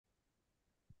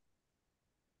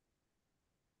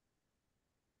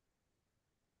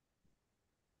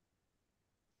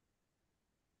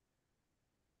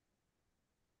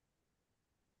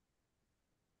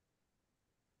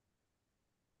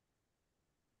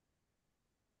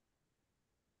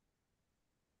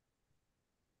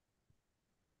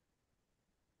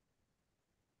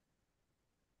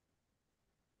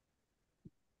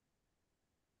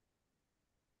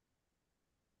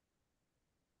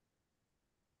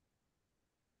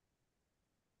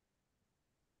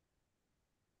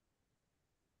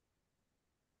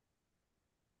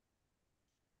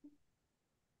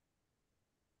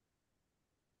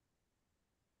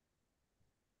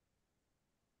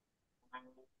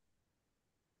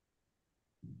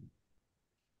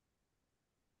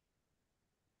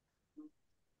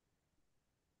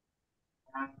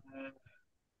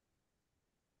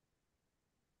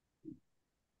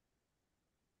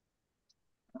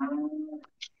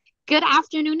Good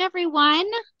afternoon, everyone.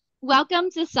 Welcome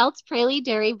to Selz-Pralle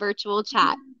Dairy Virtual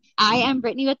Chat. I am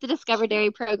Brittany with the Discover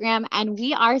Dairy program, and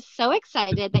we are so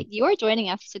excited that you are joining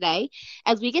us today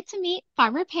as we get to meet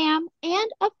Farmer Pam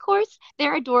and, of course,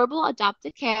 their adorable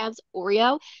adopted calves,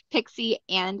 Oreo, Pixie,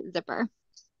 and Zipper.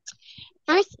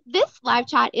 First, this live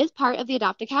chat is part of the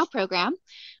Adopt a Cow program.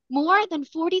 More than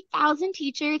 40,000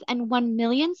 teachers and 1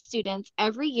 million students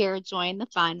every year join the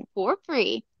fun for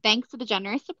free, thanks to the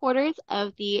generous supporters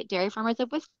of the Dairy Farmers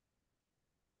of Wisconsin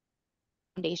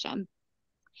Foundation.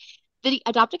 The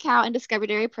Adopt a Cow and Discover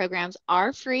Dairy programs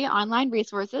are free online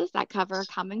resources that cover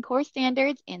Common Core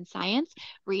standards in science,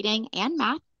 reading, and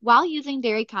math while using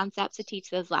dairy concepts to teach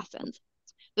those lessons.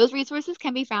 Those resources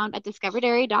can be found at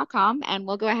discoverdairy.com, and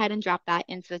we'll go ahead and drop that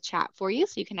into the chat for you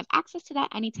so you can have access to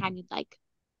that anytime you'd like.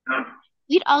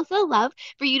 We'd also love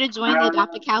for you to join the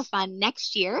Adopt a Cow Fund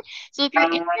next year. So if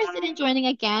you're interested in joining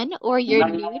again or you're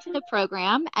new to the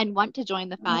program and want to join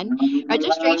the fund,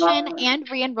 registration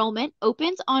and re-enrollment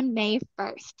opens on May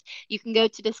 1st. You can go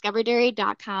to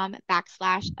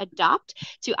discoverdairy.com/adopt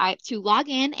to log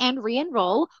in and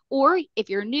re-enroll, or if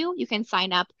you're new, you can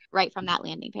sign up right from that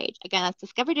landing page. Again, that's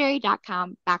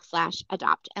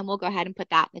discoverdairy.com/adopt, and we'll go ahead and put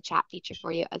that in the chat feature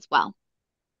for you as well.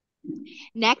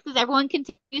 Next, as everyone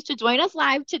continues to join us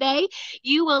live today,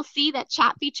 you will see that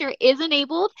chat feature is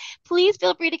enabled. Please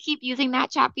feel free to keep using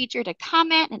that chat feature to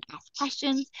comment and ask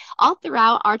questions all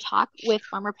throughout our talk with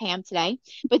Farmer Pam today.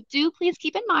 But do please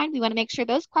keep in mind, we want to make sure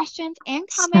those questions and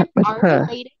comments are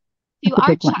related to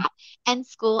our chat and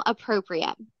school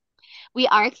appropriate. We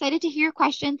are excited to hear your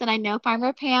questions, and I know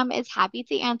Farmer Pam is happy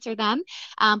to answer them.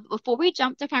 Before we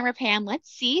jump to Farmer Pam, let's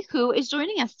see who is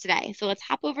joining us today. So let's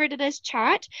hop over to this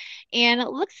chat, and it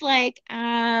looks like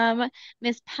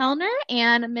Miss Pellner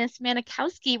and Miss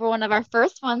Manikowski were one of our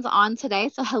first ones on today.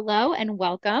 So hello and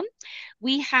welcome.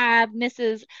 We have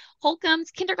Mrs.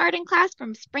 Holcomb's kindergarten class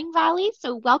from Spring Valley.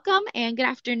 So welcome and good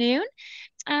afternoon.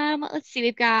 Let's see,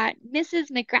 we've got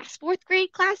Mrs. McGrath's fourth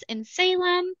grade class in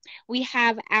Salem. We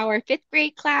have our fifth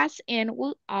grade class in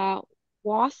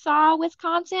Wausau,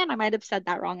 Wisconsin. I might have said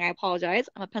that wrong. I apologize.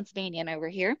 I'm a Pennsylvanian over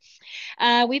here.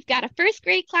 We've got a first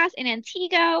grade class in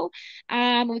Antigo.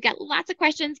 We've got lots of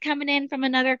questions coming in from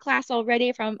another class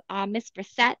already from Miss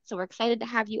Brissette. So we're excited to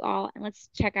have you all. And let's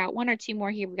check out one or two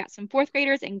more here. We've got some fourth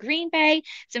graders in Green Bay,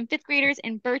 some fifth graders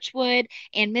in Birchwood,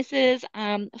 and Mrs.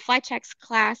 Flycheck's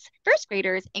class, first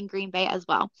graders in Green Bay as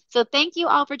well. So thank you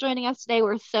all for joining us today.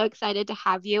 We're so excited to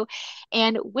have you.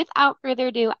 And without further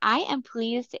ado, I am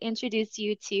pleased to introduce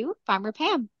you to Farmer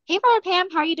Pam. Hey, Farmer Pam,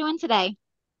 how are you doing today?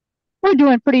 We're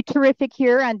doing pretty terrific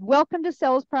here, and welcome to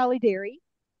Selz-Pralle Dairy.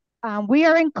 We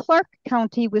are in Clark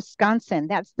County, Wisconsin.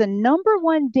 That's the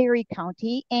 #1 dairy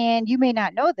county, and you may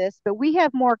not know this, but we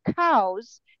have more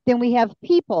cows than we have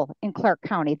people in Clark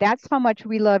County. That's how much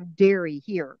we love dairy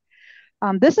here.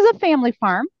 This is a family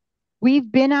farm. We've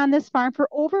been on this farm for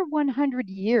over 100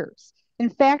 years. In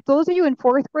fact, those of you in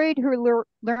fourth grade who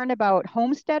learn about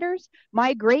homesteaders,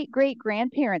 my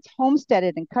great-great-grandparents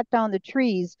homesteaded and cut down the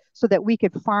trees so that we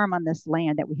could farm on this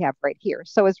land that we have right here.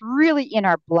 So it's really in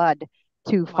our blood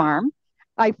to farm.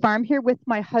 I farm here with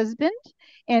my husband,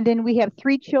 and then we have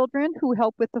 3 children who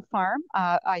help with the farm.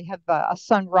 I have a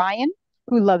son, Ryan,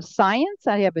 who loves science.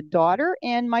 I have a daughter,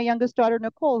 and my youngest daughter,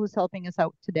 Nicole, who's helping us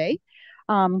out today.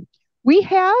 We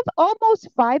have almost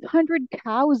 500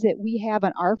 cows that we have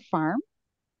on our farm.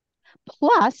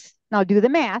 Plus, now do the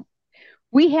math,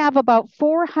 we have about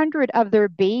 400 of their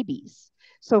babies.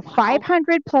 So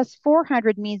 500 plus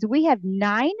 400 means we have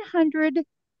 900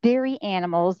 dairy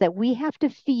animals that we have to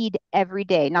feed every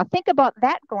day. Now think about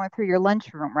that going through your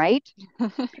lunchroom, right?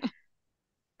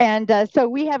 And so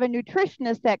we have a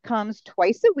nutritionist that comes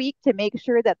twice a week to make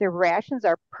sure that their rations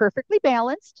are perfectly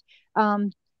balanced.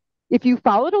 If you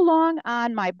followed along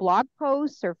on my blog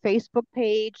posts or Facebook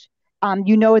page,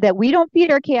 you know that we don't feed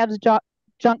our calves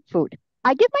junk food.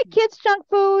 I give my kids junk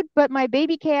food, but my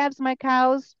baby calves, my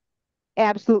cows,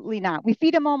 absolutely not. We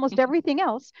feed them almost everything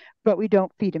else, but we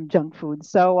don't feed them junk food.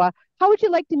 So how would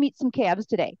you like to meet some calves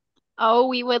today? Oh,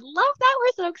 we would love that.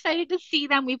 We're so excited to see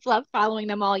them. We've loved following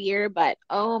them all year, but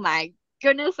oh my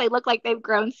goodness, they look like they've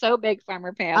grown so big,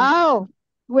 Farmer Pam. Oh,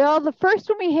 well, the first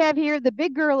one we have here, the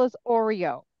big girl is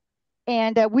Oreo.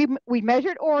 And we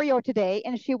measured Oreo today,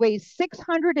 and she weighs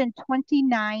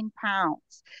 629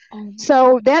 pounds.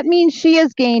 So that means she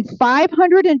has gained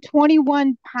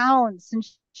 521 pounds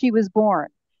since she was born.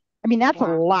 I mean, that's a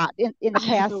Wow. lot in the That's a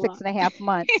past six lot. and a half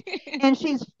months. And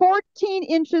she's 14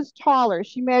 inches taller.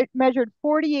 She measured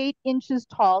 48 inches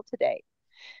tall today.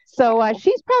 So Wow.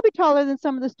 she's probably taller than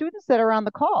some of the students that are on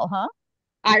the call, huh?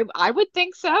 I would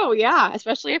think so, yeah.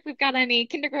 Especially if we've got any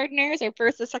kindergartners or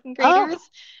first or second Oh, graders.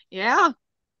 Yeah.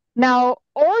 now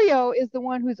Oreo is the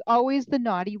one who's always the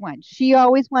naughty one. She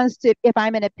always wants to, if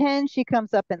I'm in a pen, she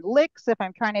comes up and licks. If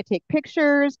I'm trying to take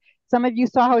pictures, some of you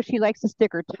saw how she likes to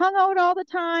stick her tongue out all the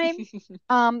time.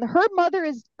 Her mother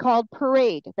is called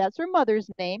Parade. That's her mother's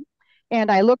name.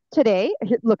 And I looked today.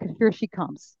 Look, here she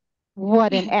comes.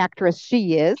 What an actress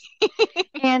she is.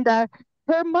 And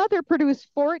her mother produced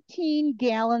 14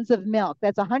 gallons of milk.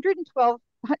 That's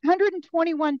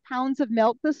 121 pounds of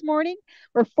milk this morning,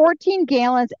 or 14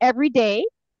 gallons every day.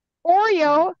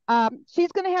 Wow. Oreo,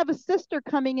 she's going to have a sister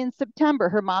coming in September.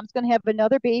 Her mom's going to have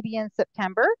another baby in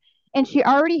September. And she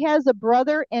already has a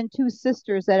brother and two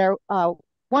sisters that are,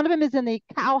 one of them is in the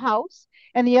cow house,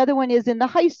 and the other one is in the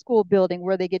high school building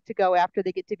where they get to go after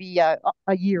they get to be a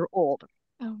year old.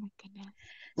 Oh my goodness.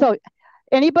 So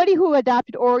anybody who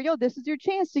adopted Oreo, this is your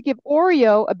chance to give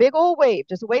Oreo a big old wave.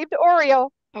 Just wave to Oreo.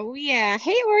 Oh yeah.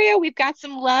 Hey Oreo, we've got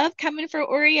some love coming for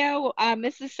Oreo.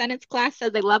 Mrs. Sennett's class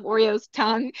says they love Oreo's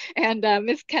tongue, and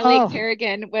Miss Kelly Oh,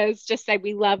 Kerrigan was just said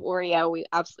we love Oreo. We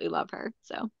absolutely love her.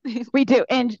 So we do.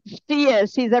 And she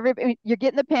is. She's every, you're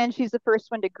getting the pen. She's the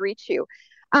first one to greet you.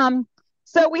 Um,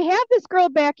 so we have this girl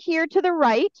back here to the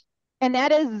right, and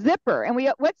that is Zipper. And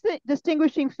what's the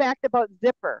distinguishing fact about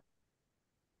Zipper?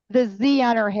 The Z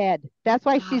on her head. That's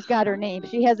why she's got her name.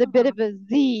 She has a bit uh-huh. of a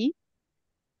Z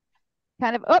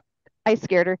kind of, oh, I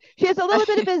scared her. She has a little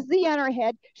bit of a Z on her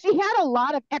head. She had a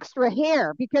lot of extra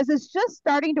hair because it's just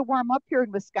starting to warm up here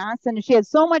in Wisconsin. And she had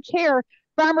so much hair.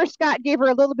 Farmer Scott gave her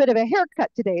a little bit of a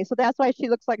haircut today. So that's why she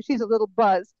looks like she's a little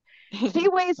buzzed. She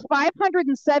weighs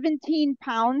 517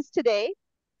 pounds today.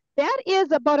 That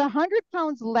is about 100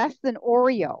 pounds less than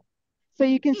Oreo. So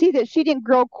you can see that she didn't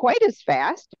grow quite as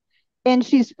fast. And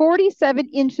she's 47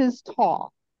 inches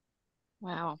tall.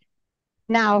 Wow.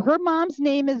 Now, her mom's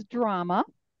name is Drama.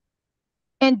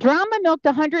 And Drama milked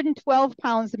 112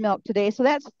 pounds of milk today. So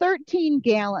that's 13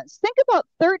 gallons. Think about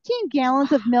 13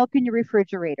 gallons of Wow. milk in your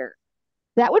refrigerator.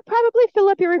 That would probably fill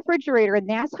up your refrigerator. And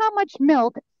that's how much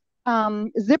milk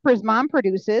Zipper's mom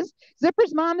produces.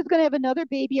 Zipper's mom is going to have another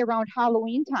baby around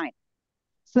Halloween time.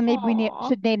 So maybe we Aw.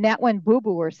 should name that one Boo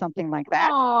Boo or something like that.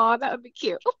 Aw, that would be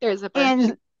cute. Oh, there's Zipper.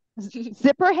 And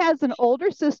Zipper has an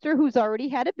older sister who's already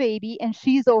had a baby, and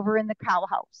she's over in the cow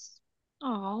house.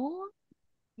 Oh.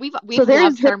 We've So there's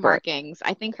loved her Zipper. markings.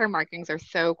 I think her markings are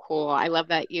so cool. I love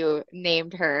that you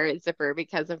named her Zipper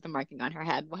because of the marking on her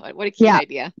head. What a cute Yeah,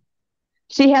 idea.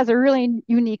 she has a really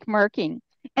unique marking.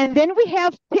 And then we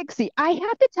have Pixie. I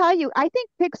have to tell you, I think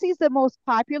Pixie's the most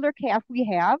popular calf we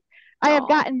have. I have Oh.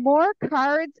 gotten more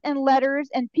cards and letters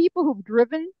and people who've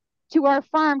driven to our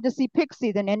farm to see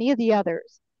Pixie than any of the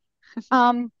others.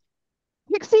 Um,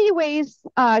 she weighs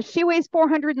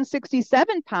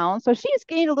 467 pounds, so she's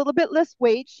gained a little bit less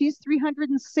weight. She's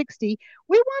 360.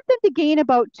 We want them to gain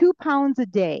about 2 pounds a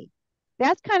day.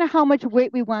 That's kind of how much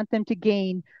weight we want them to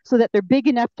gain so that they're big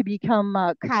enough to become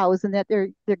cows and that they're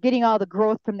getting all the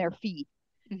growth from their feed.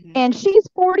 Hmm. And she's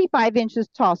 45 inches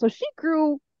tall, so she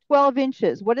grew 12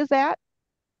 inches. What is that?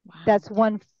 Wow. That's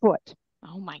 1 foot.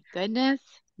 Oh my goodness.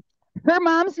 Her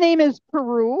mom's name is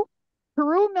Peru.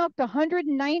 Peru milked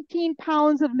 119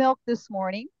 pounds of milk this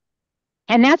morning.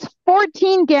 And that's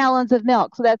 14 gallons of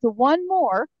milk. So that's one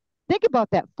more. Think about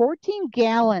that, 14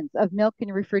 gallons of milk in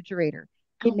the refrigerator.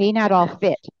 Oh It may my not all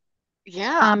goodness. fit.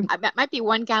 Yeah, Um, that might be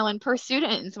 1 gallon per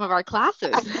student in some of our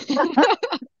classes.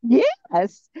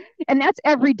 yes, and that's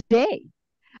every day.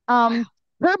 Um,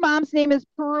 Wow. her mom's name is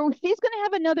Peru. She's going to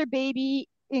have another baby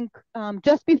in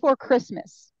just before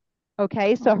Christmas.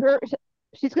 Okay, so Oh,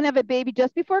 she's going to have a baby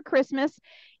just before Christmas,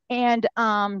 and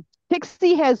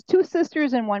Pixie has two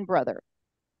sisters and one brother.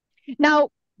 Now,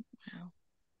 wow.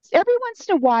 every once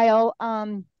in a while,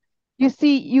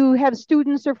 you have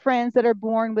students or friends that are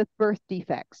born with birth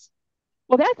defects.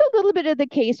 Well, that's a little bit of the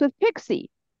case with Pixie.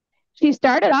 She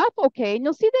started off okay, and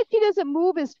you'll see that she doesn't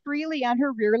move as freely on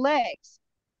her rear legs.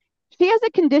 She has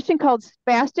a condition called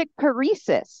spastic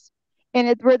paresis, and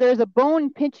it's where there's a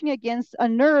bone pinching against a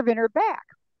nerve in her back.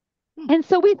 Hmm. And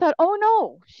so we thought, oh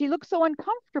no, she looks so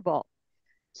uncomfortable.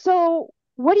 So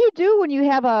what do you do when you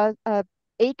have a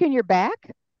ache in your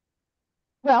back?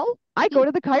 Well, I Hmm. go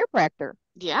to the chiropractor.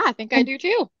 Yeah, I think I And do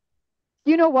too.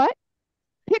 you know what?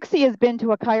 Pixie has been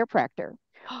to a chiropractor.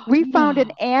 We found an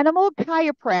No. animal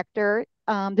chiropractor.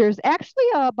 There's actually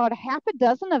about a half a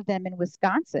dozen of them in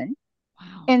Wisconsin.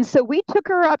 Wow. And so we took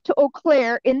her up to Eau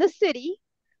Claire in the city.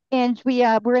 And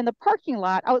we're in the parking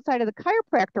lot outside of the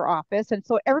chiropractor office, and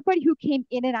so everybody who came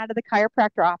in and out of the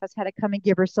chiropractor office had to come and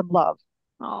give her some love.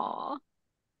 Oh,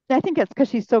 I think it's because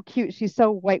she's so cute. She's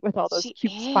so white with all those she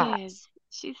cute is. spots.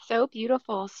 She's so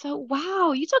beautiful. So,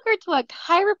 wow, you took her to a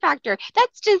chiropractor.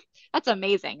 That's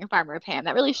amazing, Farmer Pam.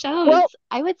 That really shows, Well,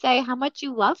 I would say, how much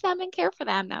you love them and care for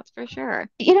them. That's for sure.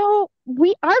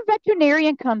 we our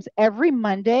veterinarian comes every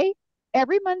Monday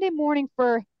morning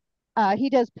for he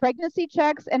does pregnancy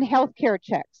checks and healthcare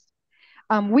checks.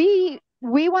 We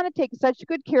want to take such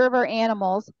good care of our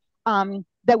animals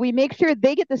that we make sure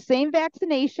they get the same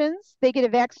vaccinations. They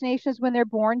get vaccinations when they're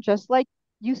born, just like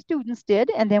you students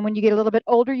did. And then when you get a little bit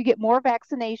older, you get more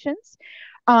vaccinations.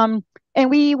 Um, and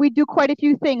we do quite a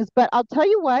few things. But I'll tell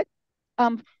you what,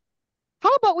 um,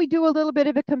 how about we do a little bit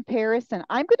of a comparison?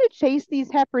 I'm going to chase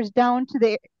these heifers down to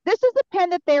this is the pen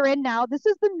that they're in now. This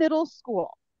is the middle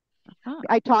school. Huh.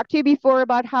 I talked to you before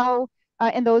about how,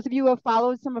 and those of you who have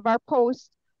followed some of our posts,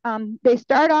 they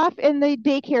start off in the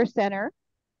daycare center,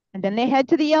 and then they head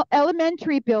to the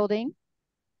elementary building,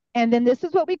 and then this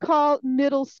is what we call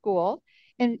middle school,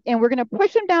 and we're going to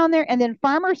push them down there, and then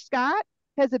Farmer Scott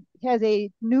has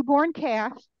a newborn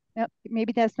calf. Nope,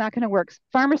 maybe that's not going to work.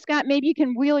 Farmer Scott, maybe you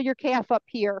can wheel your calf up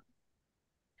here.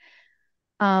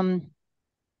 Um,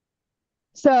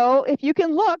 so if you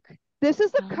can look, this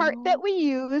is the cart that Oh, we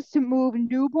use to move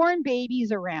newborn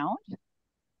babies around.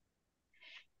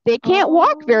 They can't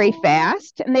walk very oh,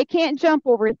 fast and they can't jump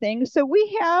over things. So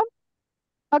we have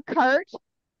a cart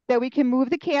that we can move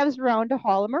the calves around to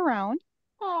haul them around.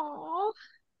 oh.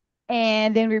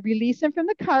 And then we release them from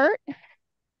the cart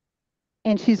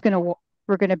and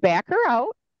we're going to back her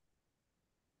out.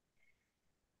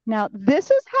 Now, this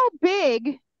is how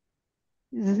big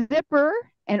Zipper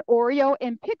and Oreo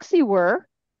and Pixie were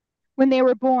when they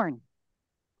were born.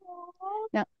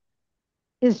 Now,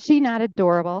 is she not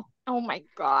adorable? Oh my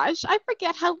gosh, I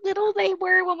forget how little they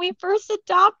were when we first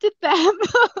adopted them.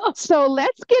 So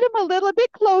let's get them a little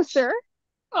bit closer.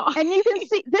 Oh. And you can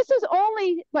see this is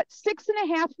only, what,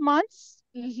 6.5 months?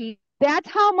 hmm That's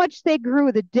how much they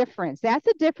grew, the difference. That's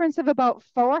a difference of about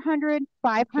 400,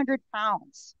 500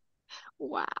 pounds.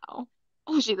 Wow.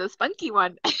 Oh, she's a spunky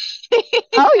one.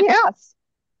 Oh, yes.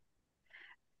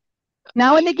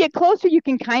 Now, when they get closer, you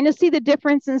can kind of see the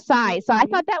difference in size. So I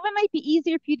hmm thought that one might be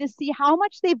easier for you to see how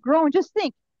much they've grown. Just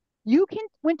think,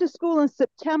 went to school in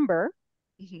September,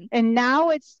 hmm and now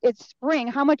it's spring.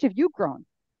 How much have you grown?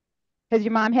 Because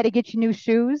your mom had to get you new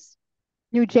shoes,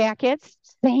 new jackets.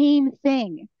 Same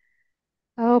thing.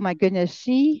 Oh my goodness,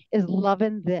 she is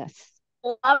loving this.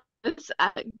 Love this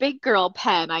big girl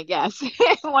pen, I guess.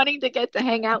 Wanting to get to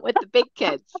hang out with the big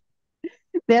kids.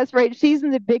 That's right. She's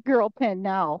in the big girl pen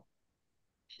now.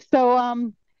 So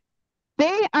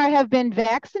have been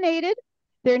vaccinated.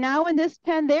 They're now in this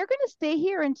pen. They're going to stay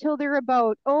here until they're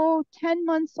about 10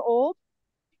 months old.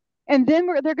 And then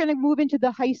they're going to move into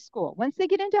the high school. Once they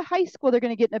get into high school, they're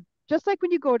going to get just like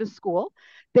when you go to school,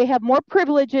 they have more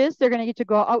privileges. They're going to get to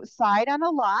go outside on a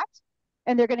lot,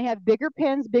 and they're going to have bigger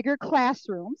pens, bigger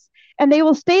classrooms, and they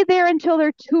will stay there until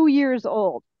they're 2 years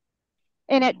old.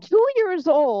 And at 2 years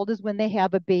old is when they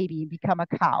have a baby and become a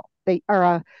cow. They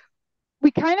are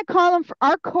we kind of call them,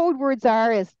 our code words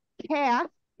are is calf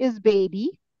is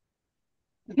baby,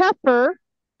 heifer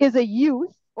is a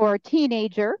youth or a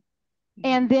teenager,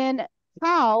 and hmm then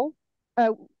cow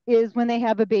uh, is when they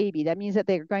have a baby. That means that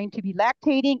they're going to be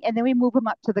lactating, and then we move them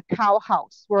up to the cow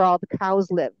house where all the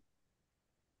cows live.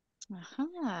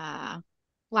 Uh-huh.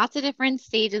 Lots of different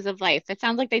stages of life. It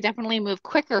sounds like they definitely move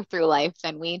quicker through life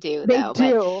than we do, They though,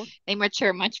 but do. they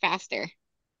mature much faster.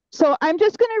 So I'm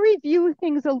just going to review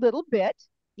things a little bit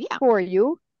Yeah. for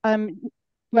you.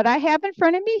 What I have in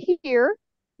front of me here,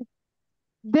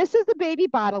 this is the baby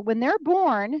bottle. When they're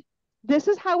born, this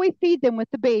is how we feed them with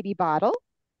the baby bottle.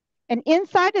 And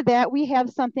inside of that, we have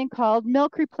something called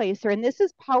milk replacer. And this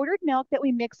is powdered milk that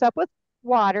we mix up with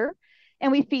water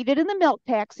and we feed it in the milk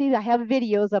taxi. I have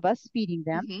videos of us feeding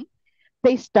them. hmm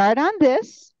They start on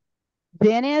this.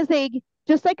 Then,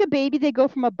 just like a baby, they go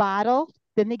from a bottle.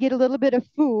 Then they get a little bit of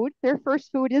food. Their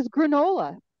first food is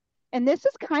granola. And this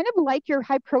is kind of like your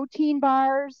high protein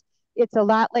bars. It's a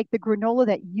lot like the granola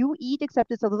that you eat,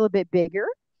 except it's a little bit bigger.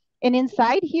 And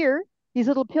inside here, these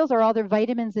little pills are all their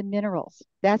vitamins and minerals.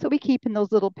 That's what we keep in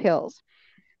those little pills.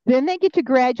 Then they get to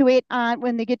graduate on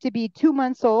when they get to be 2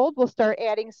 months old. We'll start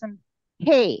adding some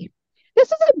hay.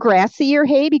 This is a grassier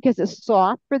hay because it's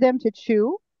soft for them to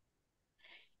chew.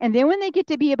 And then when they get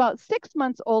to be about 6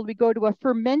 months old, we go to a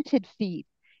fermented feed.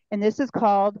 And this is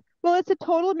called, well, it's a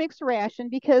total mixed ration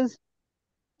because,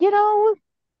 you know,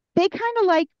 they kind of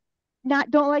like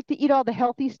not don't like to eat all the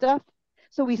healthy stuff.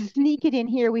 So we sneak it in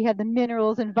here. We have the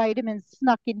minerals and vitamins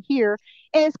snuck in here.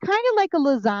 And it's kind of like a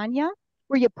lasagna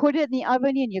where you put it in the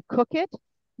oven and you cook it.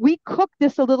 We cook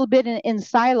this a little bit in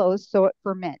silos so it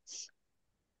ferments.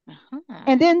 Uh-huh.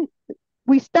 And then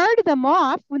we started them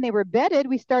off when they were bedded.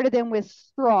 We started them with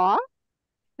straw.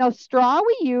 Now, straw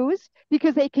we use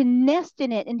because they can nest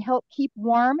in it and help keep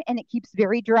warm and it keeps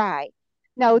very dry.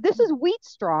 Now, this is wheat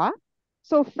straw.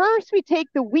 So, first we take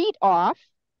the wheat off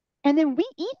and then we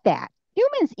eat that.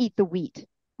 Humans eat the wheat.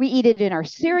 We eat it in our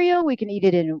cereal. We can eat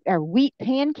it in our wheat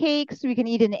pancakes. We can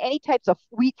eat it in any types of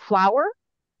wheat flour.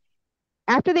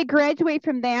 After they graduate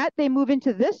from that, they move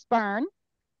into this barn.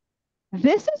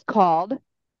 This is called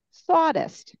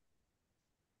sawdust.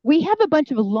 We have a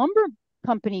bunch of lumber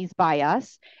companies by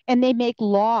us, and they make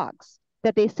logs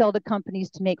that they sell to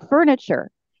companies to make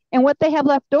furniture. And what they have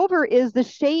left over is the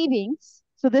shavings.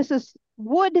 So this is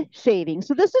wood shavings.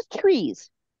 So this is trees.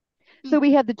 So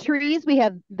we have the trees, we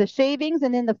have the shavings,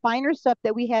 and then the finer stuff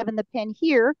that we have in the pen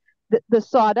here, the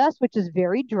sawdust, which is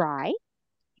very dry,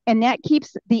 and that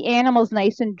keeps the animals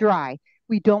nice and dry.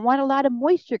 We don't want a lot of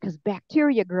moisture because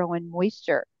bacteria grow in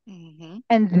moisture. Mm-hmm.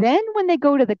 And then when they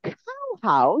go to the cow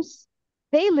house,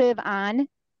 they live on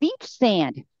beach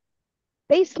sand.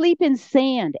 They sleep in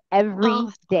sand Oh, every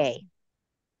that's day. awesome.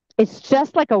 It's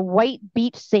just like a white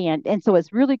beach sand. And so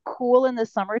it's really cool in the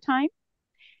summertime.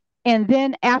 And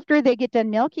then after they get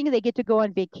done milking, they get to go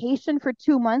on vacation for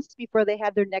 2 months before they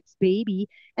have their next baby.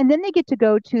 And then they get to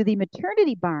go to the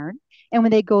maternity barn. And when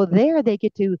they go there, they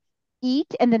get to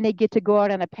eat and then they get to go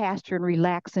out on a pasture and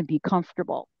relax and be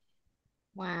comfortable.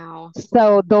 Wow.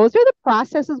 So those are the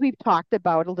processes we've talked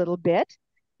about a little bit.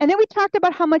 And then we talked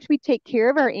about how much we take care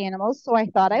of our animals. So I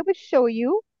thought I would show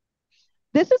you.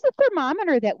 This is a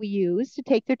thermometer that we use to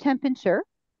take their temperature.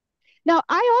 Now,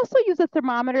 I also use a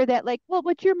thermometer that, like, well,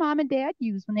 what your mom and dad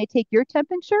use when they take your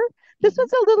temperature. This Mm-hmm.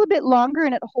 one's a little bit longer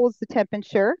and it holds the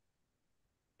temperature.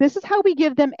 This is how we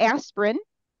give them aspirin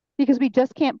because we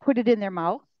just can't put it in their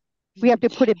mouth. We have to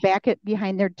put it back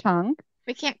behind their tongue.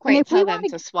 We can't And quite if we tell want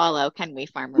them to, to swallow, can we,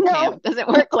 Farmer no. Pam? Does it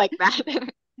work like that?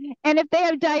 And if they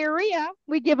have diarrhea,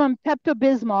 we give them Pepto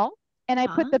Bismol. And I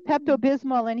put the Pepto Oh,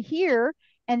 Bismol in here,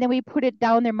 and then we put it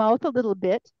down their mouth a little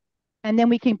bit, and then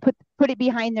we can put it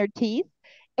behind their teeth.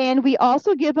 And we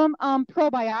also give them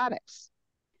probiotics.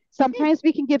 Sometimes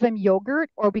we can give them yogurt,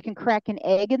 or we can crack an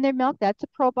egg in their milk. That's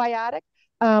a probiotic.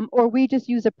 Or we just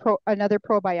use another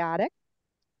probiotic.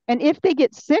 And if they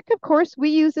get sick, of course, we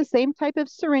use the same type of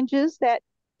syringes that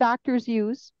doctors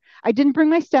use. I didn't bring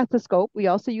my stethoscope. We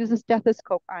also use a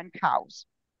stethoscope on cows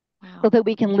so wow. that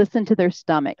we can listen to their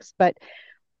stomachs. But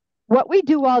what we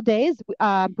do all day is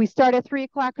we start at 3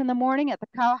 o'clock in the morning at the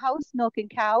cow house milking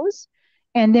cows,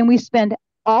 and then we spend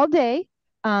all day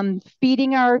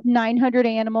feeding our 900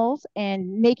 animals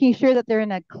and making sure that they're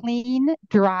in a clean,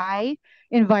 dry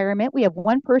environment. We have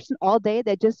one person all day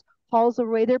that just hauls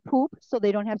away their poop so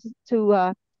they don't have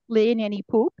to lay in any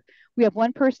poop. We have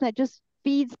one person that just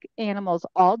feeds animals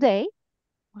all day.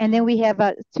 And then Wow. we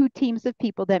have two teams of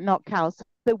people that milk cows.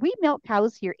 So we milk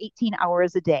cows here 18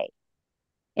 hours a day.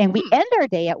 And we Hmm. end our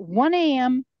day at 1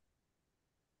 a.m.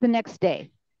 the next day.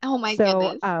 Oh my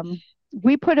So goodness.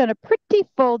 we put on a pretty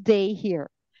full day here.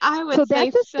 I So would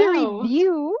say that's just a so.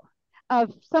 review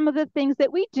of some of the things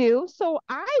that we do. So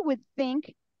I would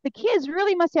think the kids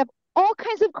really must have all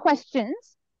kinds of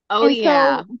questions. Oh And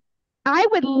yeah. so I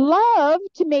would love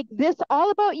to make this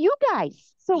all about you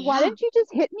guys. So why Yeah. don't you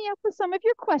just hit me up with some of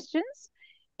your questions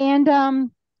and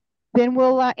then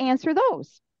we'll answer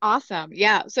those. Awesome.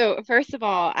 Yeah. So first of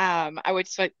all, I would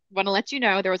just want to let you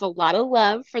know there was a lot of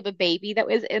love for the baby that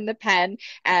was in the pen.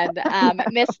 And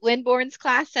Miss Lindborn's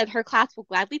class said her class will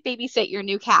gladly babysit your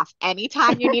new calf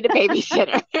anytime you need a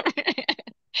babysitter.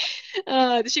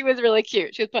 She was really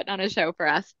cute. She was putting on a show for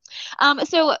us.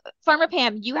 So Farmer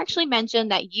Pam, you actually mentioned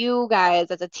that you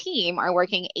guys as a team are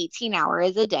working 18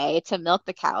 hours a day to milk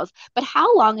the cows, but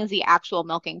how long is the actual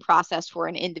milking process for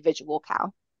an individual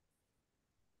cow?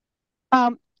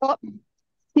 Oh,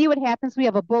 see what happens. We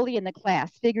have a bully in the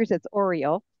class. Figures it's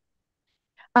Oreo.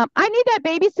 I need that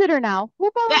babysitter now.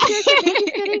 Who volunteers for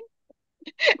babysitting?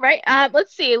 Right?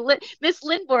 Let's see. Miss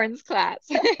Lindborn's class.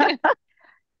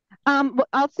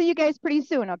 I'll see you guys pretty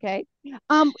soon, okay?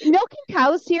 Milking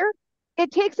cows here,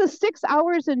 it takes us 6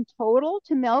 hours in total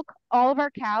to milk all of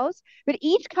our cows, but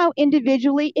each cow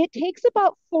individually, it takes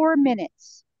about 4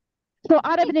 minutes. So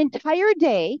out of an entire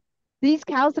day, these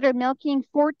cows that are milking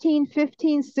 14,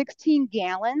 15, 16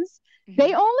 gallons,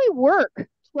 they Mhm. only work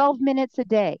 12 minutes a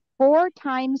day. 4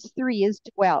 times 3 is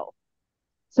 12.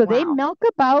 So they Wow. milk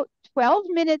about 12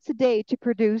 minutes a day to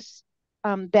produce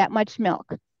that much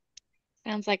milk.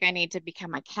 Sounds like I need to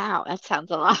become a cow. That sounds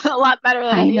a lot, a lot better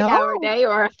than I an 8 know, hour day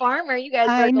or a farmer. You guys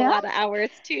I work a know. lot of hours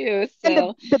too. And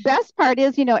So, the best part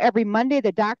is, every Monday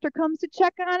the doctor comes to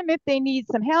check on them if they need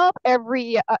some help.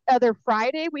 Every other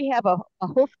Friday we have a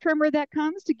hoof trimmer that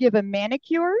comes to give them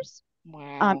manicures.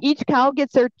 wow. Each cow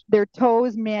gets their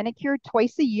toes manicured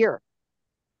twice a year.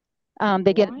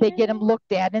 They get them What?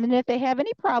 looked at, and then if they have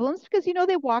any problems, because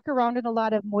they walk around in a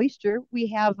lot of moisture, we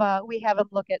have them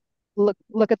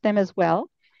look at them as well.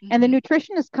 And the Hmm.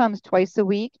 nutritionist comes twice a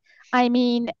week. I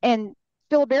mean, and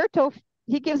Filiberto,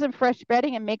 he gives them fresh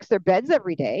bedding and makes their beds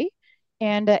every day,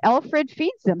 and Alfred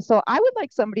feeds them. So I would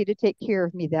like somebody to take care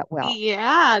of me that well.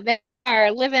 Yeah, they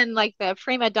are living like the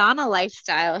prima donna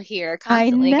lifestyle here, I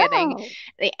constantly getting know.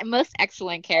 the most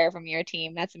excellent care from your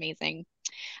team. That's amazing.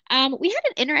 We had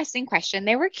an interesting question.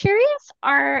 They were curious,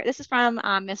 this is from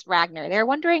Miss Ragnar. They're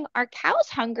wondering, are cows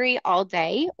hungry all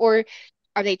day, or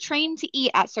are they trained to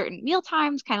eat at certain meal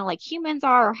times, kind of like humans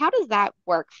are? Or how does that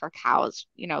work for cows,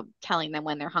 telling them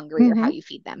when they're hungry or how Hmm. you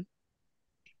feed them?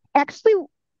 Actually,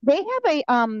 they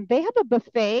have a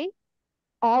buffet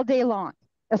all day long,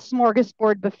 a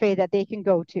smorgasbord buffet that they can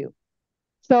go to.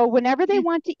 So whenever they Hmm.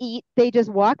 want to eat, they just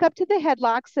walk up to the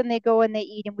headlocks and they go and they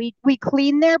eat. And we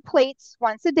clean their plates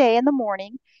once a day in the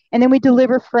morning, and then we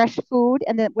deliver fresh food.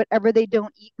 And then whatever they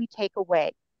don't eat, we take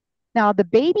away. Now the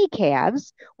baby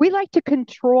calves, we like to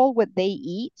control what they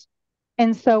eat,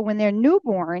 and so when they're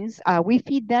newborns, we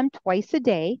feed them twice a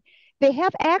day. They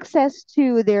have access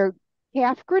to their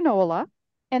calf granola,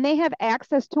 and they have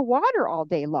access to water all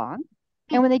day long.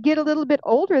 And when they get a little bit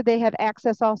older, they have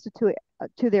access also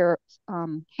to their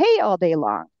hay all day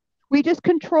long. We just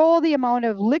control the amount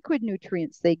of liquid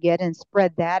nutrients they get and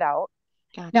spread that out.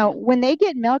 Now, Gotcha. when they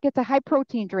get milk, it's a high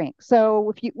protein drink.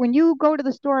 So when you go to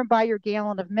the store and buy your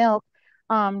gallon of milk,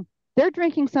 um, they're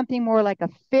drinking something more like a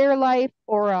Fairlife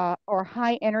or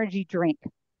high energy drink,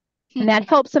 and that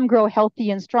helps them grow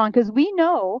healthy and strong. Because we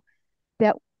know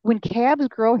that when calves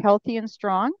grow healthy and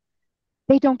strong,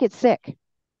 they don't get sick.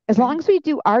 As long Good. as we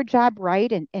do our job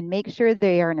right and make sure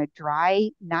they are in a dry,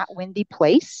 not windy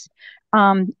place,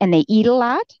 and they eat a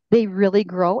lot, they really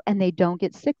grow and they don't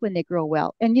get sick when they grow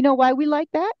well. And you know why we like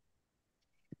that?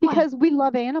 Why? Because we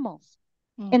love animals.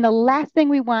 Mm-hmm. And the last thing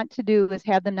we want to do is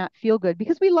have them not feel good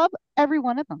because we love every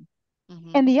one of them.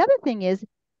 Mm-hmm. And the other thing is,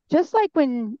 just like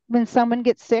when someone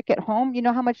gets sick at home, you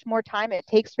know how much more time it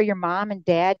takes for your mom and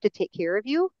dad to take care of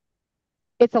you?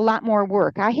 It's a lot more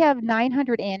work. I have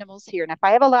 900 animals here, and if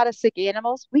I have a lot of sick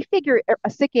animals, we figure a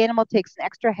sick animal takes an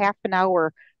extra half an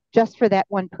hour just for that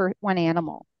one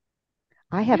animal.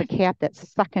 I have a cat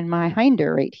that's sucking my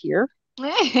hinder right here.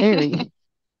 There he.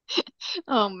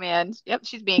 Oh man. Yep,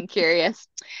 she's being curious.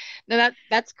 No,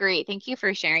 that's great. Thank you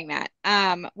for sharing that.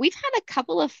 We've had a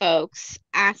couple of folks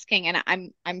asking,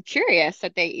 and I'm curious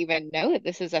that they even know that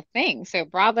this is a thing. So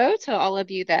bravo to all of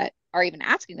you that are even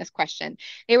asking this question.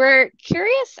 They were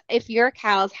curious if your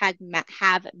cows have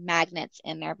magnets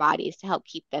in their bodies to help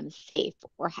keep them safe,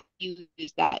 or have you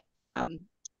used that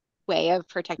way of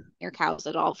protecting your cows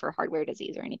at all for hardware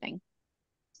disease or anything?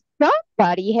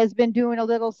 Somebody has been doing a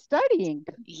little studying.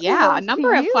 Yeah, a Kudos to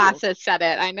number of you. classes said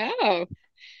it. I know.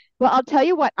 Well, I'll tell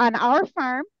you what, on our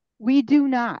farm, we do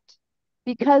not.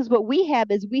 Because what we have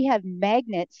is we have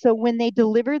magnets. So when they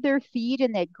deliver their feed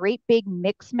in that great big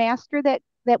mix master that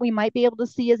we might be able to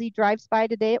see as he drives by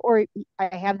today, or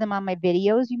I have them on my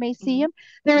videos, you may see Hmm. him.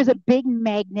 There is a Hmm. big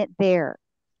magnet there.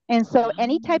 And so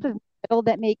any type Um, of metal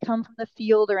that may come from the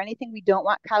field or anything we don't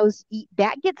want cows to eat,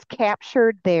 that gets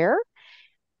captured there.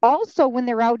 Also, when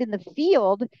they're out in the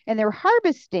field and they're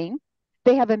harvesting,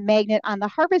 they have a magnet on the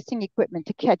harvesting equipment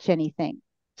to catch anything.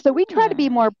 So we try to be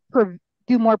hmm.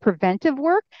 do more preventive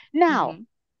work. Now, Hmm.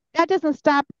 that doesn't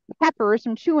stop peppers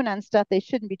from chewing on stuff they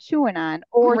shouldn't be chewing on,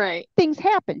 or Right. things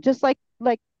happen, just like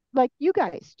you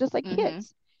guys, just like Hmm.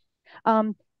 kids.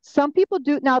 Some people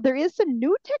do. Now there is some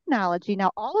new technology.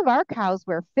 Now all of our cows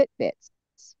wear Fitbits,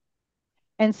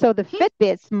 and so the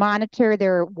Fitbits monitor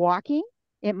their walking,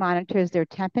 it monitors their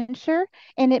temperature,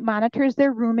 and it monitors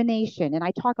their rumination. And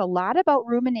I talk a lot about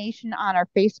rumination on our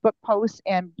Facebook posts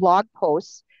and blog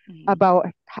posts Hmm. about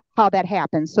how that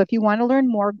happens. So if you want to learn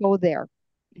more, go there.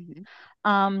 Hmm.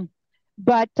 Um,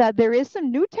 but there is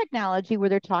some new technology where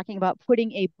they're talking about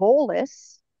putting a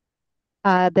bolus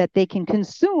that they can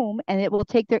consume, and it will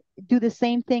do the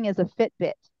same thing as a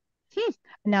Fitbit.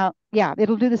 Now, yeah,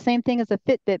 it'll do the same thing as a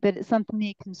Fitbit, but it's something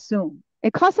they consume.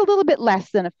 It costs a little bit less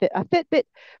than a Fitbit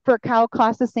for a cow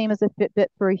costs the same as a Fitbit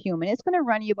for a human. It's going to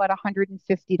run you about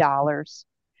 $150,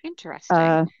 Interesting.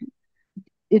 uh,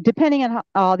 depending on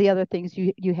all the other things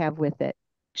you have with it.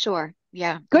 Sure.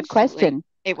 Yeah, Good absolutely. question.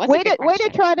 It was a good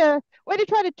question. Way to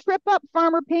try to trip up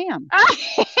Farmer Pam.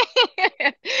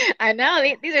 I know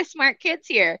these are smart kids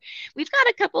here. We've got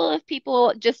a couple of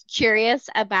people just curious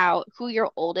about who your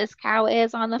oldest cow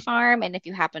is on the farm and if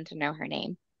you happen to know her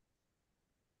name.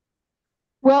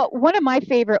 Well, one of my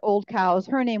favorite old cows,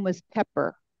 her name was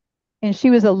Pepper, and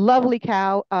she was a lovely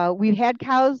cow. We've had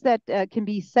cows that can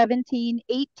be 17,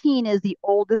 18 is the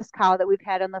oldest cow that we've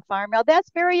had on the farm. Now, that's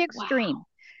very extreme. Wow.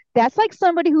 That's like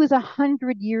somebody who is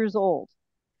 100 years old.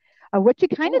 What you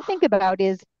kind of think Oof. about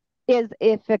is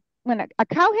if when a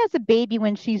cow has a baby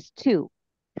when she's two,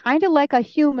 kind of like a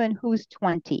human who's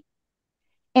 20.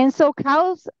 And so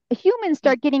humans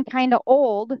start getting kind of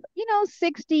old,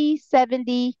 60,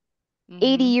 70,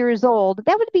 80 Mm-hmm. years old.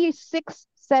 That would be 6,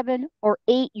 7, or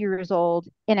 8 years old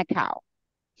in a cow.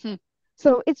 Hmm.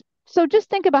 So just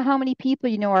think about how many people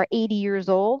are 80 years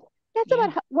old. That's Yeah.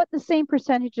 about what the same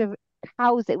percentage of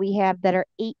cows that we have that are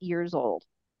 8 years old.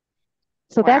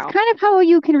 So that's Wow. kind of how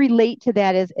you can relate to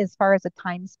that as far as a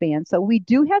time span. So we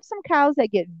do have some cows that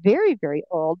get very, very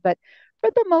old, but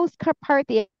for the most part,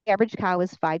 the average cow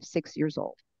is 5, 6 years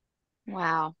old.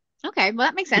 Wow. Okay, well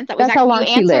that makes sense. That was That's how actually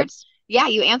you long she answered. lives. Yeah,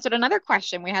 you answered another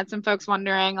question. We had some folks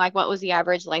wondering like what was the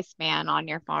average lifespan on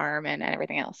your farm and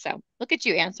everything else. So look at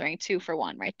you answering two for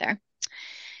one right there.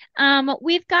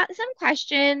 We've got some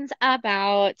questions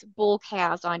about bull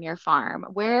calves on your farm.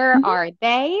 Where Hmm. are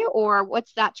they, or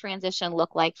what's that transition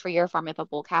look like for your farm if a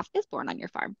bull calf is born on your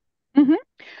farm?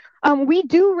 Hmm. We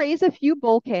do raise a few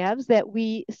bull calves that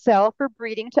we sell for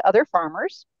breeding to other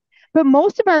farmers, but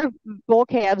most of our bull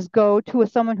calves go to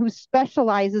someone who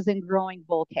specializes in growing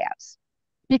bull calves.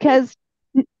 Hmm. Because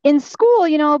in school,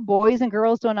 boys and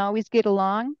girls don't always get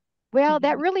along. Well,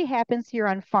 that really happens here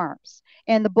on farms.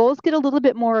 And the bulls get a little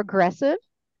bit more aggressive.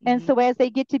 And Hmm. so as they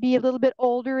get to be a little bit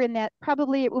older, and that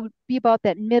probably it would be about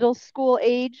that middle school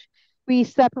age, we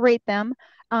separate them.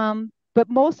 But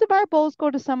most of our bulls go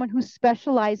to someone who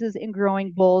specializes in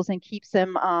growing bulls and keeps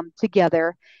them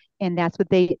together. And that's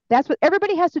what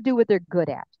everybody has to do what they're good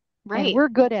at. And Right. we're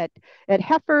good at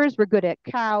heifers, we're good at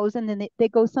cows, and then they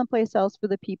go someplace else for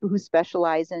the people who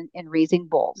specialize in raising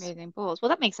bulls. Raising bulls. Well,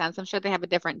 that makes sense. I'm sure they have a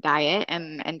different diet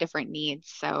and different needs,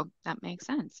 so that makes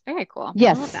sense. Very cool. I love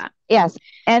Yes, that. yes.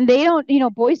 And they don't,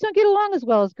 boys don't get along as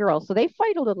well as girls, so they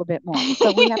fight a little bit more.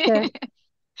 So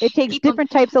it takes Keep them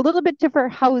different types, a little bit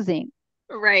different housing.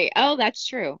 right. Oh, that's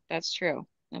true. That's true.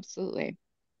 Absolutely.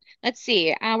 Let's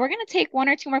see. We're going to take one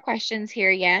or two more questions here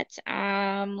yet.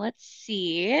 Let's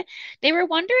see. They were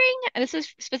wondering, this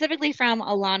is specifically from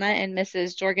Alana and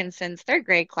Mrs. Jorgensen's third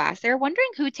grade class. They're wondering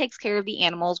who takes care of the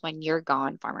animals when you're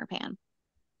gone, Farmer Pan.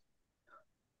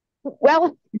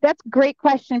 Well, that's a great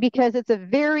question because it's a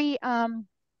very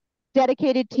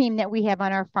dedicated team that we have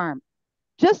on our farm.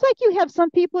 Just like you have some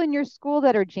people in your school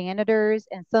that are janitors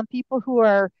and some people who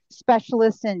are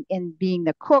specialists in being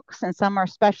the cooks and some are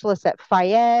specialists at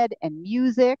FIED and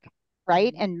music,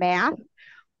 right? Hmm. And math.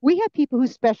 We have people who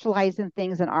specialize in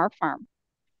things in our farm.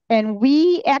 And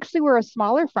we actually were a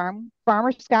smaller farm,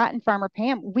 Farmer Scott and Farmer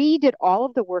Pam. We did all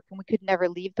of the work and we could never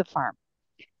leave the farm.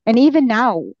 And even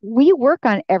now, we work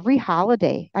on every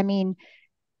holiday. I mean,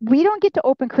 we don't get to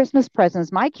open Christmas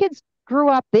presents. My kids grew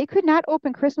up, they could not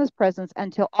open Christmas presents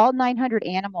until all 900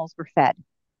 animals were fed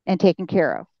and taken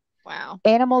care of. Wow.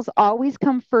 Animals always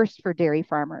come first for dairy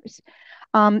farmers.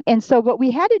 And so, what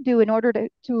we had to do in order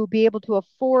to be able to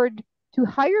afford to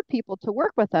hire people to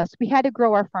work with us, we had to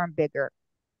grow our farm bigger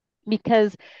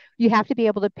because you have to be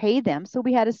able to pay them. So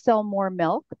we had to sell more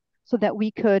milk so that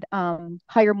we could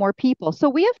hire more people. So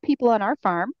we have people on our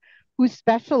farm who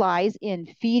specialize in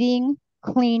feeding,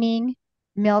 cleaning,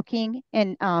 milking,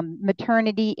 and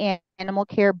maternity and animal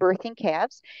care, birthing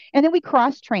calves. And then we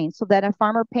cross train so that if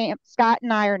Farmer Pam, Scott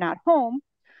and I are not home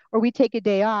or we take a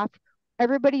day off,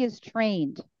 everybody is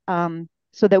trained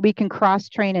so that we can cross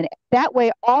train. And that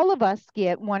way, all of us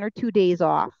get 1 or 2 days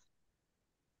off.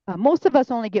 Most of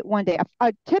us only get one day.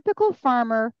 A typical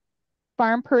farm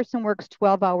person works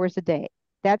 12 hours a day.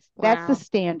 That's the Wow.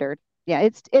 standard. Yeah,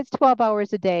 it's 12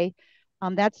 hours a day.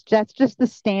 That's just the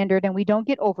standard, and we don't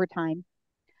get overtime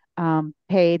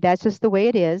pay. That's just the way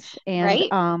it is. And Right.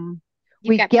 You've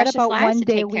we got get precious about lives one to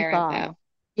day a take week care of, off. though.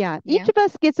 Yeah, each Yeah. of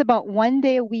us gets about one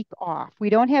day a week off. We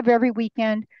don't have every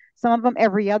weekend. Some of them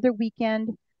every other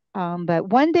weekend. But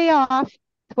one day off,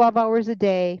 12 hours a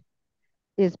day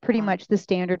is pretty Wow. much the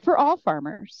standard for all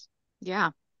farmers.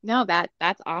 Yeah. No,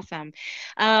 that's awesome.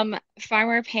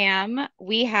 Farmer Pam,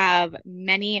 we have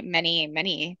many, many,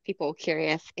 many people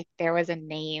curious if there was a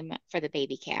name for the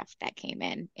baby calf that came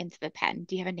in into the pen.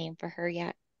 Do you have a name for her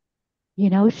yet?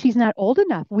 she's not old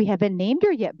enough. We haven't named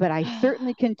her yet, but I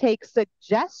certainly can take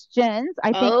suggestions.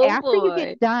 I think Oh after you get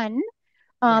boy. done,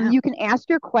 Yeah. you can ask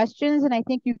your questions, and I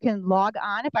think you can log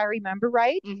on, if I remember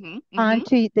right, Mm-hmm. Mm-hmm.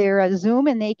 onto their Zoom,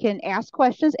 and they can ask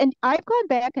questions. And I've gone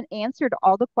back and answered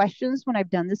all the questions when I've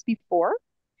done this before.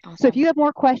 So if Awesome. you have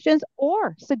more questions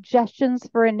or suggestions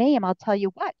for a name, I'll tell you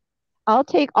what. I'll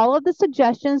take all of the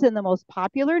suggestions and the most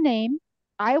popular name.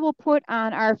 I will put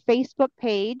on our Facebook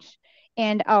page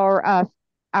and our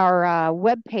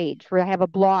web page where I have a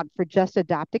blog for Just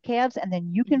Adopt a Calves, and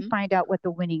then you can Mm-hmm. find out what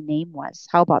the winning name was.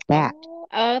 How about that?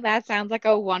 Oh, that sounds like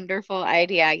a wonderful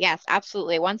idea. Yes,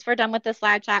 absolutely. Once we're done with this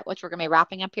live chat, which we're going to be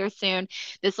wrapping up here soon,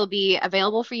 this will be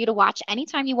available for you to watch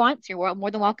anytime you want. So you're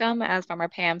more than welcome. As Farmer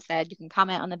Pam said, you can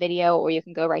comment on the video or you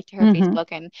can go right to her Mm-hmm. Facebook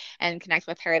and connect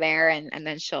with her there and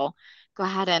then she'll go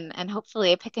ahead and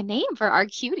hopefully pick a name for our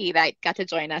cutie that got to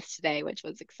join us today, which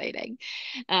was exciting.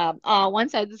 One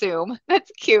said Zoom.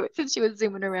 That's cute since she was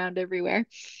zooming around everywhere.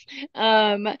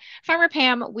 Um, Farmer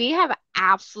Pam, we have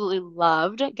absolutely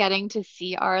loved getting to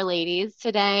see our ladies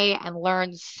today and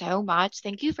learn so much.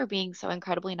 Thank you for being so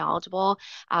incredibly knowledgeable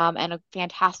and a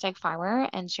fantastic farmer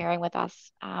and sharing with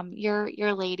us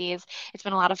your ladies. It's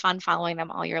been a lot of fun following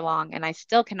them all year long, and I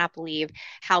still cannot believe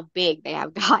how big they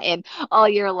have gotten all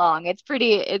year long. It's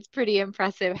pretty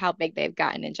impressive how big they've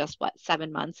gotten in just what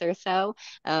 7 months or so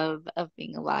of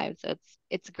being alive. So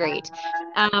it's great.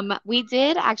 We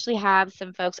did actually have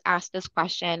some folks ask this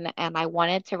question, and I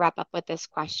wanted to wrap up with this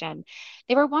question.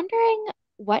 They were wondering,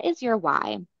 what is your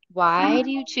why? Why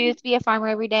do you choose to be a farmer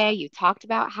every day? You talked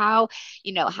about how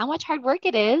much hard work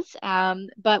it is,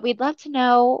 but we'd love to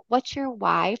know what's your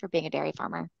why for being a dairy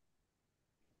farmer?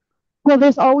 Well,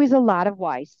 there's always a lot of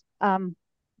whys.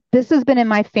 This has been in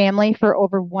my family for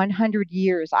over 100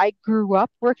 years. I grew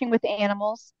up working with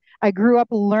animals. I grew up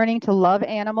learning to love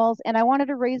animals, and I wanted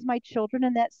to raise my children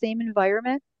in that same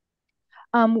environment.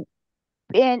 Um,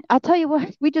 and I'll tell you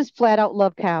what, we just flat out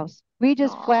love cows. We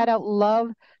just Aw. flat out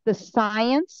love the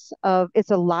science of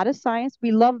it's a lot of science.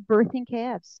 We love birthing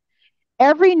calves.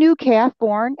 Every new calf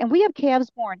born, and we have calves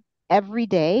born every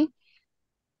day,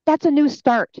 that's a new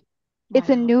start. It's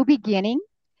a Wow. new beginning.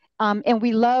 And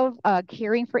we love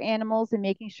caring for animals and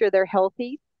making sure they're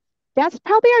healthy. That's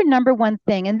probably our number one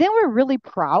thing. And then we're really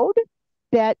proud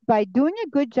that by doing a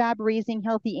good job raising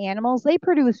healthy animals, they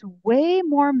produce way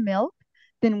more milk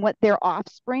than what their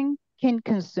offspring can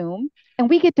consume. And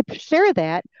we get to share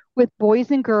that with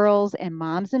boys and girls and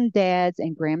moms and dads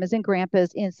and grandmas and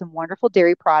grandpas in some wonderful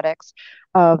dairy products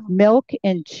of milk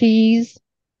and cheese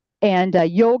and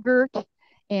yogurt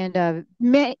and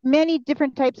many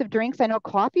different types of drinks. I know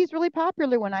coffee is really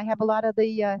popular when I have a lot of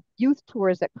the youth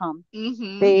tours that come.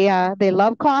 Mm-hmm. They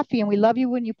love coffee, and we love you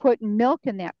when you put milk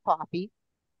in that coffee.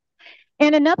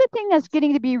 And another thing that's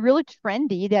getting to be really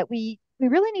trendy that we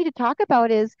really need to talk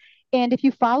about is, and if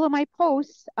you follow my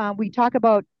posts, we talk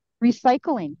about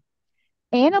recycling.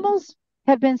 Animals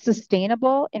have been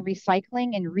sustainable in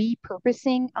recycling and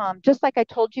repurposing. Just like I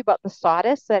told you about the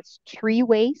sawdust, that's tree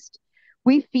waste.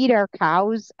 We feed our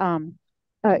cows.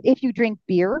 If you drink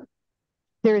beer,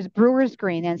 there's brewer's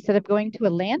grain. Instead of going to a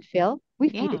landfill, we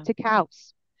feed it Yeah. to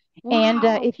cows. And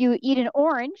Wow. if you eat an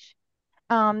orange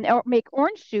or make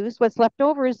orange juice, what's left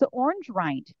over is the orange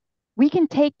rind. We can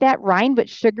take that rind, but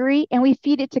sugary, and we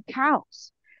feed it to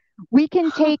cows. We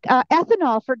can take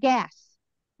ethanol for gas.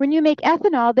 When you make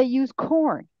ethanol, they use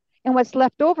corn, and what's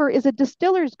left over is a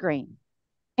distiller's grain.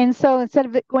 And so instead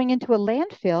of it going into a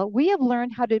landfill, we have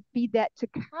learned how to feed that to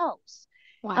cows.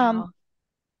 Um, Wow.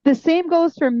 the same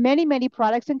goes for many, many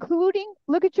products, including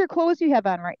look at your clothes you have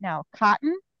on right now.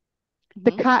 Cotton,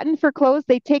 the Mm-hmm. cotton for clothes,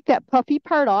 they take that puffy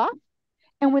part off.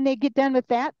 And when they get done with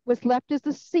that, what's left is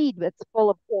the seed that's full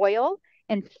of oil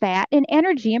and fat and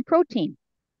energy and protein.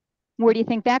 Where do you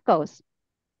think that goes?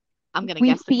 I'm gonna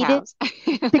We guess the feed it cows.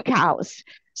 to cows.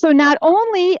 So not Wow.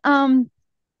 only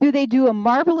do they do a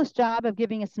marvelous job of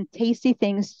giving us some tasty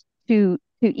things to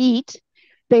eat,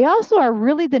 they also are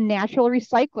really the natural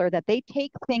recycler that they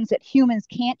take things that humans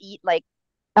can't eat, like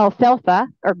alfalfa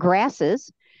or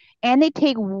grasses, and they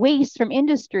take waste from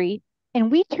industry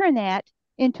and we turn that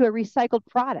into a recycled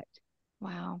product.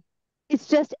 Wow. It's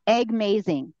just egg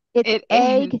amazing. It's It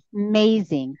is. egg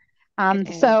amazing. It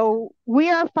is. So we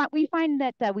find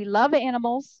that we love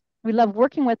animals, we love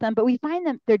working with them, but we find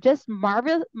them they're just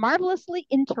marvelously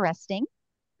interesting,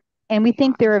 and we They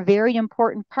think are. they're a very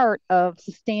important part of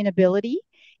sustainability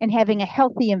and Mhm. having a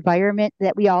healthy environment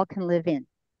that we all can live in.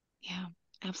 Yeah.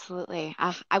 Absolutely.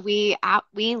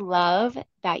 We love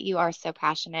that you are so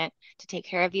passionate to take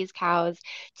care of these cows,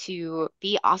 to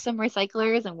be awesome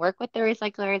recyclers and work with the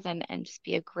recyclers and just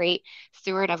be a great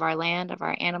steward of our land, of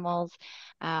our animals,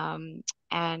 um,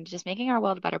 and just making our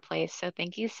world a better place. So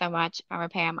thank you so much, Farmer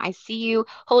Pam. I see you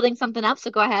holding something up, so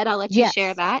go ahead. I'll let you share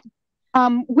Yes. that.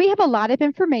 We have a lot of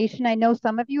information. I know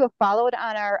some of you have followed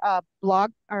on our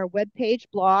blog, our webpage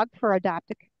blog for Adopt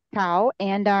a Cow,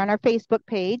 and on our Facebook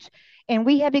page. And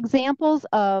we have examples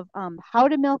of how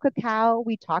to milk a cow.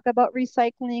 We talk about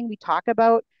recycling. We talk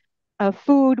about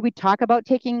food. We talk about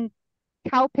taking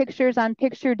cow pictures on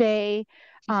picture day.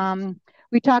 Um,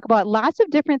 we talk about lots of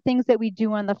different things that we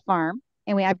do on the farm.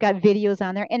 And I've got videos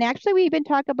on there. And actually, we even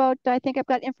talk about, I think I've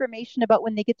got information about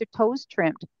when they get their toes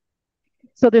trimmed.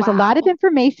 So there's a lot of Wow.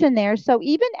 information there. So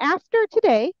even after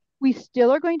today, we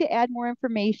still are going to add more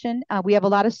information. We have a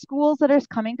lot of schools that are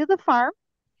coming to the farm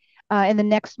in the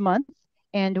next month,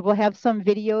 and we'll have some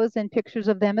videos and pictures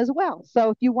of them as well.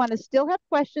 So if you want to still have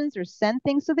questions or send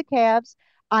things to the calves,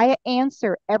 I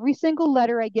answer every single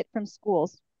letter I get from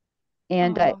schools.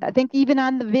 And Oh. I think even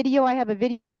on the video, I have a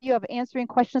video of answering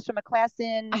questions from a class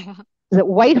in, is it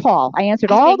Whitehall? I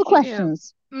answered I all the think you do.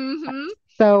 questions. Mm-hmm.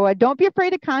 So don't be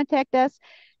afraid to contact us.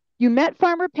 You met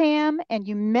Farmer Pam and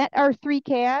you met our three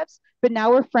calves, but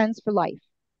now we're friends for life.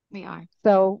 We are.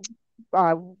 So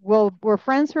we're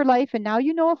friends for life, and now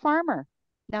you know a farmer.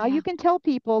 Now you Yeah. can tell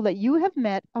people that you have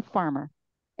met a farmer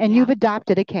and you've Yeah.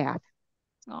 adopted a calf.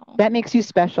 Oh. That makes you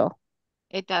special.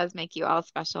 It does make you all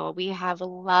special. We have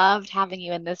loved having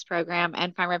you in this program.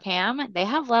 And Farmer Pam, they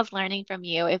have loved learning from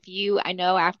you. If you, I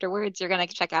know afterwards you're going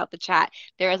to check out the chat.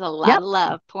 There is a lot Yep. of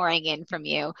love pouring in from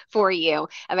you for you,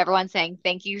 of everyone saying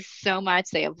thank you so much.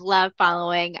 They have loved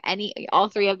following all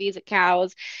three of these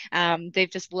cows.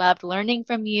 They've just loved learning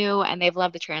from you, and they've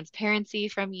loved the transparency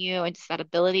from you and just that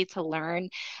ability to learn.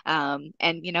 And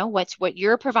what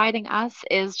you're providing us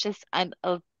is just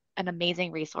an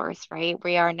amazing resource, right?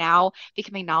 We are now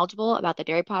becoming knowledgeable about the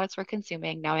dairy products we're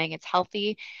consuming, knowing it's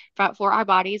healthy for our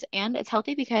bodies, and it's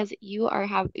healthy because you are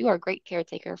a great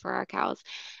caretaker for our cows,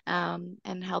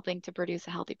 and helping to produce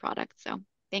a healthy product. So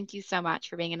thank you so much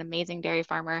for being an amazing dairy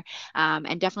farmer,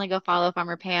 and definitely go follow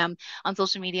Farmer Pam on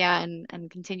social media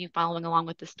and continue following along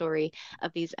with the story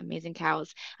of these amazing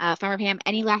cows. Farmer Pam,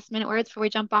 any last minute words before we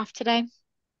jump off today?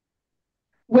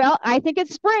 Well, I think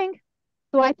it's spring.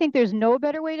 So I think there's no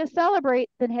better way to celebrate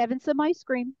than having some ice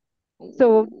cream.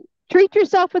 So Ooh. treat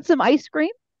yourself with some ice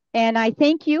cream. And I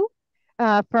thank you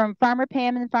from Farmer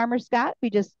Pam and Farmer Scott. We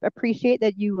just appreciate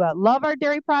that you love our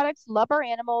dairy products, love our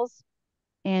animals,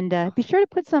 and be sure to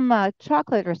put some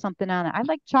chocolate or something on it. I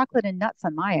like chocolate and nuts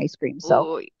on my ice cream.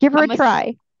 So Ooh, give her a I'm a s-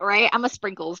 try. right. I'm a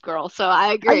sprinkles girl, so I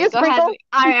Are agree. you Go ahead. sprinkles?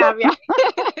 I am, yeah.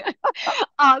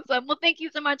 Awesome. Well, thank you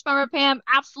so much, Farmer Pam.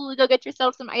 Absolutely go get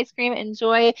yourself some ice cream.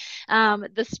 Enjoy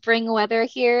the spring weather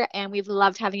here, and we've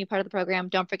loved having you part of the program.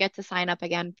 Don't forget to sign up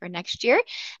again for next year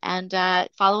and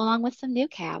follow along with some new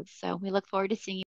calves. So we look forward to seeing you.